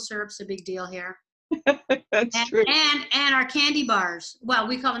maple syrup's a big deal here. That's true. And our candy bars. Well,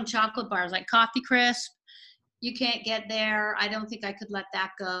 we call them chocolate bars, like Coffee Crisp. You can't get there. I don't think I could let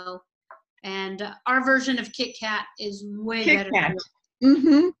that go. And our version of Kit Kat is way better.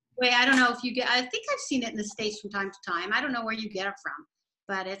 Mm-hmm. Wait, I don't know if you get. I think I've seen it in the States from time to time. I don't know where you get it from,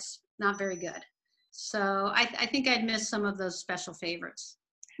 but it's not very good. So I think I'd miss some of those special favorites.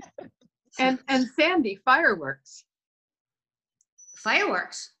 And Sandy, fireworks.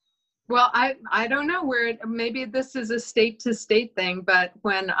 Fireworks. Well, I don't know maybe this is a state to state thing, but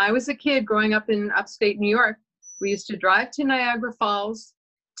when I was a kid growing up in upstate New York, we used to drive to Niagara Falls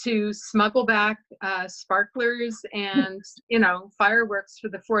to smuggle back sparklers and, fireworks for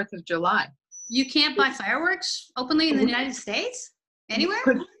the 4th of July. You can't buy fireworks openly in the United States? Anywhere?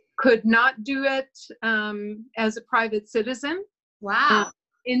 Could not do it as a private citizen. Wow.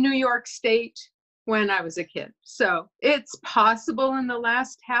 In New York State when I was a kid. So it's possible in the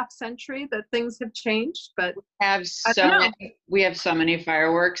last half century that things have changed, but we have so many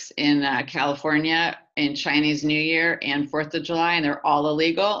fireworks in California in Chinese New Year and 4th of July, and they're all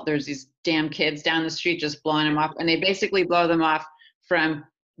illegal. There's these damn kids down the street just blowing them off, and they basically blow them off from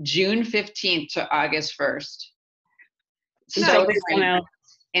June 15th to August 1st. So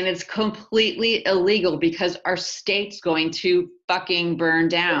and it's completely illegal because our state's going to fucking burn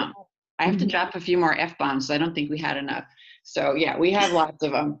down. I have to drop a few more F-bombs, so I don't think we had enough. So yeah, we have lots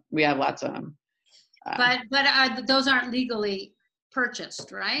of them. But those aren't legally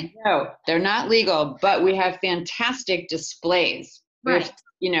purchased, right? No, they're not legal, but we have fantastic displays. Right.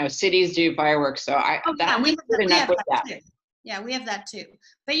 Cities do fireworks, so we have that. Too. Yeah, we have that too.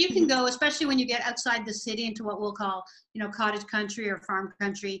 But you can go, especially when you get outside the city into what we'll call, cottage country or farm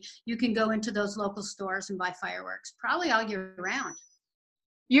country. You can go into those local stores and buy fireworks, probably all year round.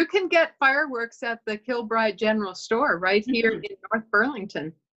 You can get fireworks at the Kilbride General Store right here in North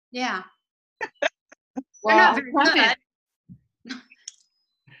Burlington. Yeah. They're not very good.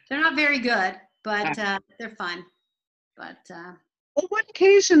 They're not very good, but they're fun. But on what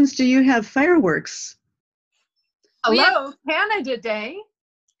occasions do you have fireworks? Hello, Canada Day.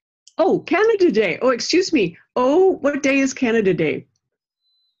 Oh, Canada Day. Oh, excuse me. Oh, what day is Canada Day?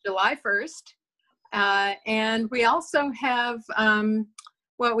 July 1st. And we also have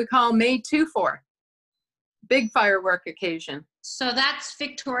what we call May 2-4, big firework occasion. So that's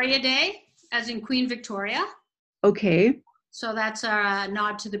Victoria Day, as in Queen Victoria. Okay. So that's a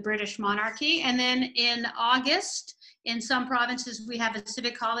nod to the British monarchy. And then in August, in some provinces, we have a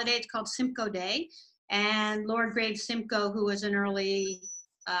civic holiday. It's called Simcoe Day. And Lord Grave Simcoe, who was an early,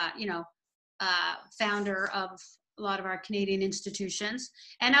 founder of a lot of our Canadian institutions,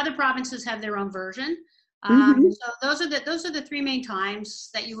 and other provinces have their own version. So those are the three main times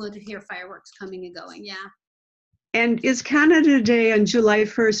that you would hear fireworks coming and going. Yeah. And is Canada Day on July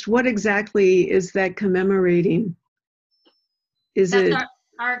 1st? What exactly is that commemorating? That's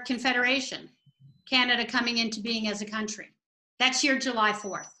our confederation, Canada coming into being as a country. That's your July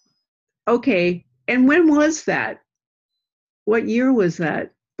 4th. Okay. And when was that? What year was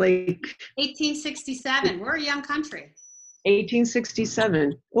that? 1867. We're a young country.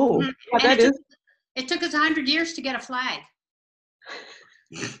 1867. Oh, Mhm. yeah, And that is. it took us 100 years to get a flag.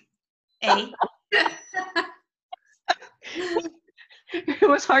 Eh? It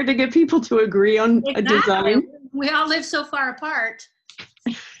was hard to get people to agree on a Exactly. design. We all live so far apart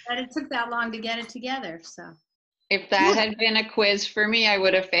that it took that long to get it together. So If that had been a quiz for me, I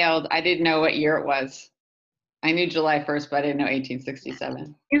would have failed. I didn't know what year it was. I knew July 1st, but I didn't know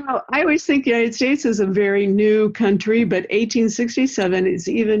 1867. You know, I always think the United States is a very new country, but 1867 is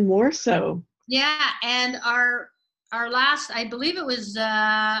even more so. yeah, and our last, I believe it was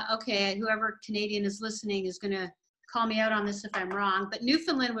okay. Whoever Canadian is listening is going to call me out on this if I'm wrong. But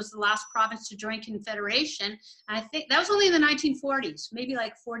Newfoundland was the last province to join Confederation. And I think that was only in the 1940s, maybe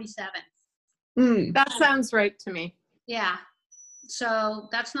like 47. Mm. That sounds right to me. Yeah, so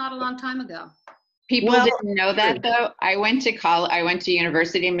that's not a long time ago. People Well, didn't know that though. I went to college. I went to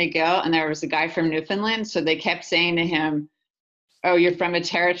University of McGill, and there was a guy from Newfoundland. So they kept saying to him, "Oh, you're from a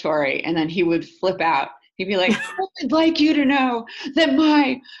territory," and then he would flip out. He'd be like, "I'd like you to know that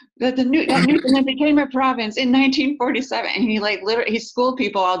Newfoundland became a province in 1947." And he literally schooled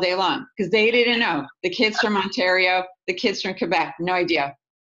people all day long because they didn't know. The kids from Ontario, the kids from Quebec, no idea. No,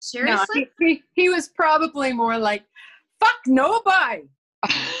 Seriously? he was probably more like, fuck nobody.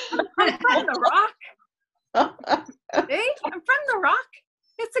 I'm from the Rock. Hey, I'm from the Rock.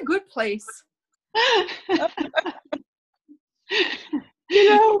 It's a good place. You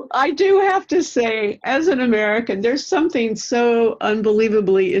know, I do have to say, as an American, there's something so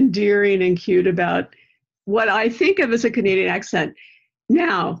unbelievably endearing and cute about what I think of as a Canadian accent.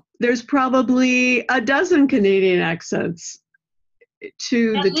 Now, there's probably a dozen Canadian accents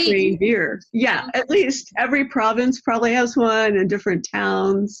to At the least. trained ear. Yeah, at least every province probably has one in different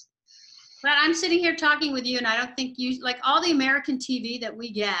towns. But I'm sitting here talking with you, and I don't think you, like all the American TV that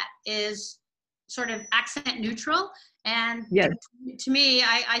we get is sort of accent neutral. And Yes. to me,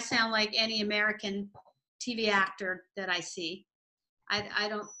 I sound like any American TV actor that I see. I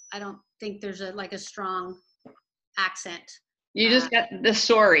don't think there's a strong accent. You just got the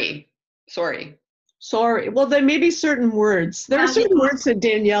sorry. Sorry. Well, then maybe certain words. There are certain words that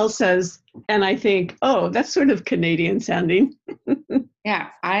Danielle says, and I think, oh, that's sort of Canadian sounding. Yeah,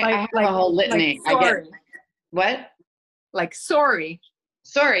 I have a whole litany. Like, I get sorry. what? Like, sorry.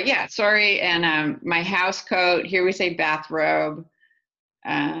 Sorry, yeah, sorry. And my house coat. Here we say bathrobe.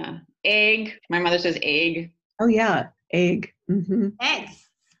 Egg. My mother says egg. Oh, yeah, egg. Mm-hmm. Egg.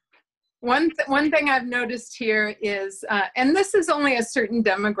 One thing I've noticed here is, and this is only a certain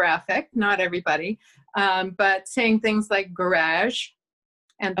demographic, not everybody, but saying things like garage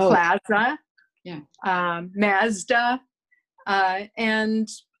and plaza, Mazda, and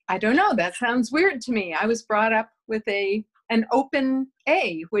I don't know, that sounds weird to me. I was brought up with an open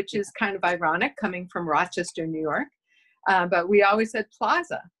A, which is kind of ironic coming from Rochester, New York, but we always said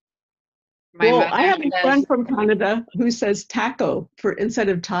plaza. Well, I have a friend from Canada who says taco instead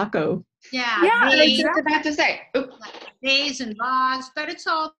of taco. Yeah, I was just about to say. Bays and Vogs, but it's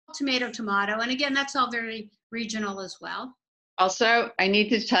all tomato. And again, that's all very regional as well. Also, I need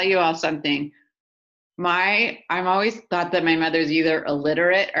to tell you all something. I'm always thought that my mother's either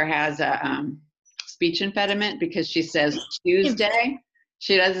illiterate or has a speech impediment because she says Tuesday.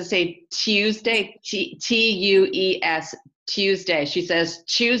 She doesn't say Tuesday, Tues, Tuesday. She says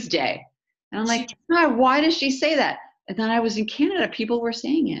Tuesday. And I'm like, God, why does she say that? And then I was in Canada, people were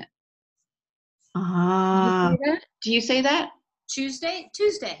saying it. Ah. Do you say that? Tuesday.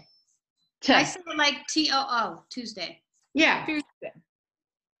 I say it like TOO, Tuesday. Yeah.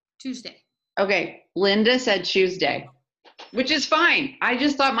 Tuesday. Okay. Linda said Tuesday, which is fine. I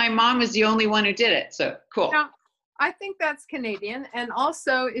just thought my mom was the only one who did it. So cool. Now, I think that's Canadian. And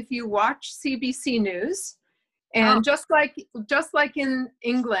also, if you watch CBC News, and just like in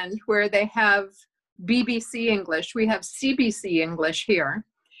England, where they have BBC English, we have CBC English here.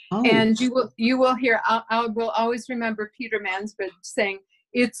 Oh. And you will hear, I will always remember Peter Mansbridge saying,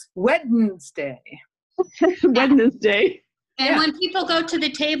 it's Wednesday. Wednesday. And when people go to the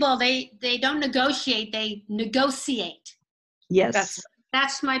table, they don't negotiate, they negotiate. Yes.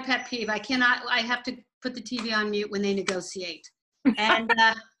 That's my pet peeve. I have to put the TV on mute when they negotiate. And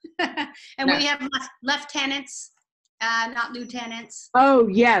we have lieutenants, not lieutenants. Oh,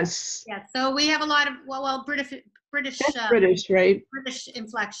 yes. Yeah, so we have a lot of, British, right? British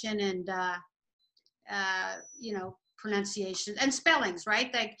inflection and, pronunciation and spellings,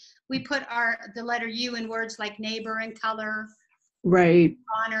 right? Like we put the letter U in words like neighbor and color. Right.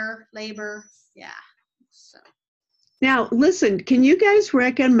 Honor, labor. Yeah. So. Now, listen, can you guys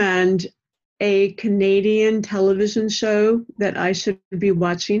recommend a Canadian television show that I should be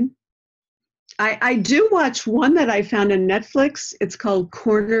watching? I do watch one that I found on Netflix. It's called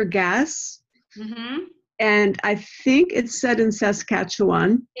Corner Gas, Mm-hmm. and I think it's set in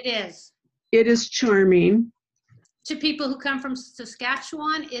Saskatchewan. It is. It is charming. To people who come from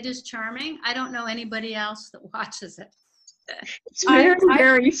Saskatchewan, it is charming. I don't know anybody else that watches it. It's very, I-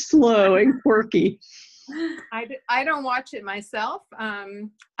 very slow and quirky. I don't watch it myself.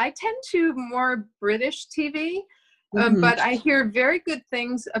 I tend to more British TV, Mhm. but I hear very good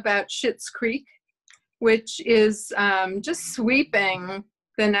things about Schitt's Creek, which is just sweeping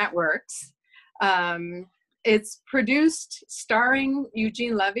the networks. It's produced starring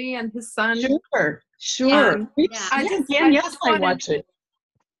Eugene Levy and his son. Sure. Yeah. Danielle, I watch it.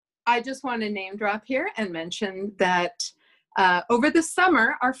 I just want to name drop here and mention that over the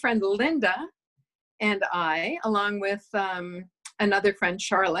summer, our friend Linda and I, along with another friend,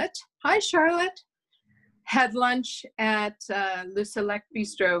 Charlotte, hi Charlotte, had lunch at Le Select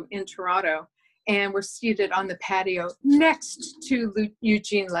Bistro in Toronto, and we're seated on the patio next to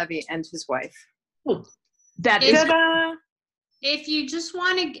Eugene Levy and his wife. That is Ta-da! If you just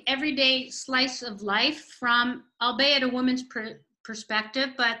want an everyday slice of life from, albeit a woman's perspective,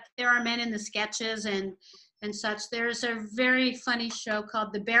 but there are men in the sketches and such, there's a very funny show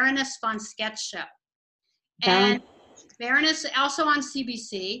called The Baroness von Sketch Show. And Baroness also on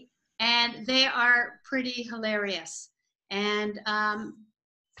CBC, and they are pretty hilarious. And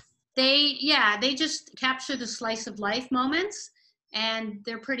they just capture the slice of life moments, and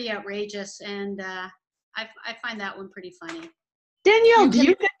they're pretty outrageous. And I find that one pretty funny. Danielle, do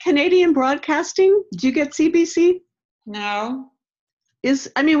you get Canadian broadcasting? Do you get CBC? No.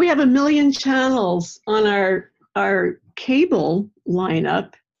 We have a million channels on our cable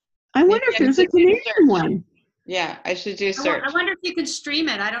lineup. I wonder if there's a Canadian one. Yeah, I should do search. I wonder if you could stream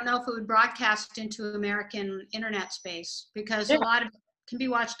it. I don't know if it would broadcast into American internet space, because a lot of it can be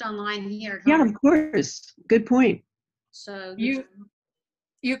watched online here at Yeah, home. of course. Good point. So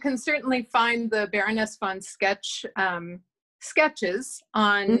You can certainly find the Baroness von Sketch sketches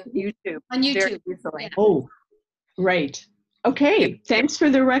on YouTube. On YouTube. Very easily. Yeah. Oh, right. Okay, thanks for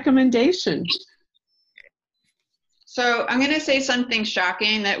the recommendation. So I'm going to say something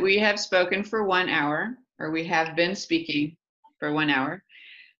shocking, that we have spoken for 1 hour, or we have been speaking for 1 hour.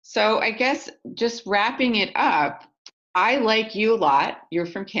 So I guess just wrapping it up, I like you a lot. You're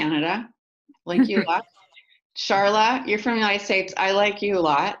from Canada. Like you a lot. Charla, you're from the United States. I like you a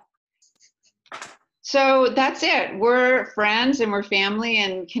lot. So that's it. We're friends and we're family,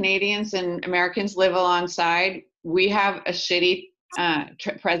 and Canadians and Americans live alongside. We have a shitty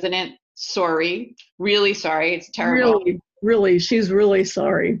president. Sorry. Really sorry. It's terrible. Really, she's really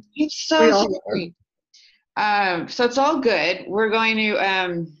sorry. It's so sorry. So it's all good. We're going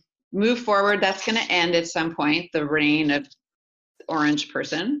to move forward. That's going to end at some point, the reign of orange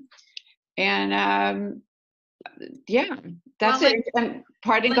person. And yeah, that's it.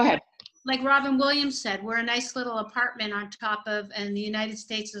 Pardon, go ahead. Like Robin Williams said, we're a nice little apartment on top of, and the United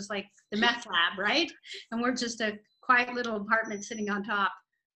States is like the meth lab, right? And we're just a quiet little apartment sitting on top,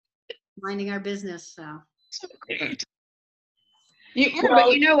 minding our business. So great.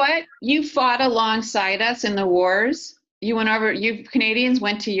 But you know what? You fought alongside us in the wars. You went over. You Canadians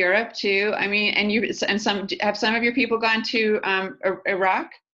went to Europe too. I mean, and some of your people gone to Iraq.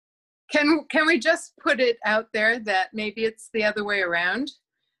 Can we just put it out there that maybe it's the other way around?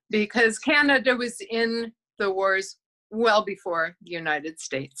 Because Canada was in the wars well before the United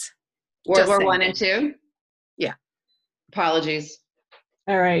States. World War I and II? Yeah. Apologies.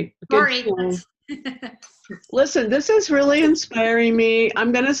 All right. sorry. Listen, this is really inspiring me.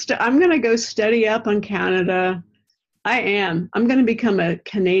 I'm gonna go study up on Canada. I am. I'm gonna become a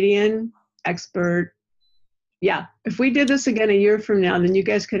Canadian expert. Yeah. If we did this again a year from now, then you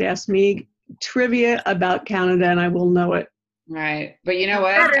guys could ask me trivia about Canada and I will know it. Right. But you know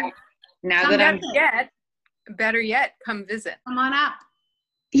what? Better yet, come visit. Come on up.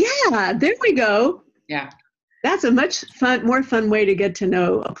 Yeah, there we go. Yeah. That's a much more fun way to get to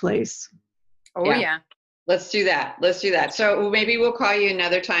know a place. Oh, yeah. Let's do that. So maybe we'll call you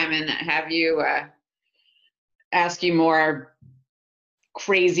another time and have you ask you more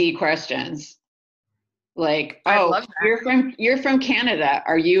crazy questions. Like, you're from Canada.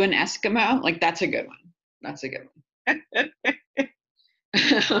 Are you an Eskimo? Like, that's a good one.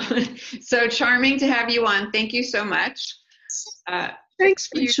 So charming to have you on. Thank you so much. Thanks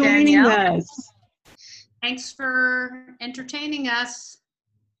for joining us. Thanks for entertaining us.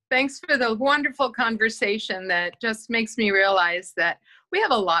 Thanks for the wonderful conversation that just makes me realize that we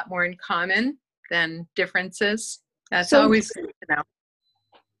have a lot more in common than differences. That's always good to know.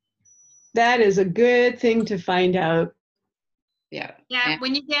 That is a good thing to find out. Yeah. Yeah,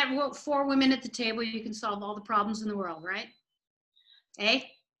 when you get 4 women at the table, you can solve all the problems in the world, right?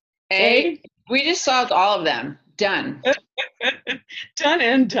 We just solved all of them. Done. Done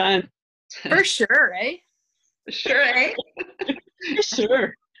and done. For sure, eh? Sure, eh?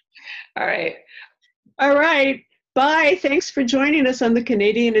 Sure. All right. All right. Bye. Thanks for joining us on the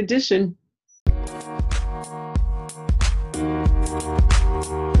Canadian edition.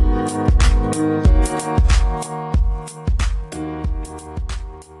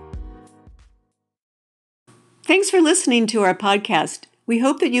 Thanks for listening to our podcast. We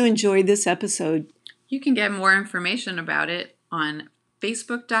hope that you enjoyed this episode. You can get more information about it on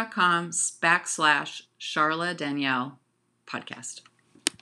facebook.com/Charla Danielle podcast.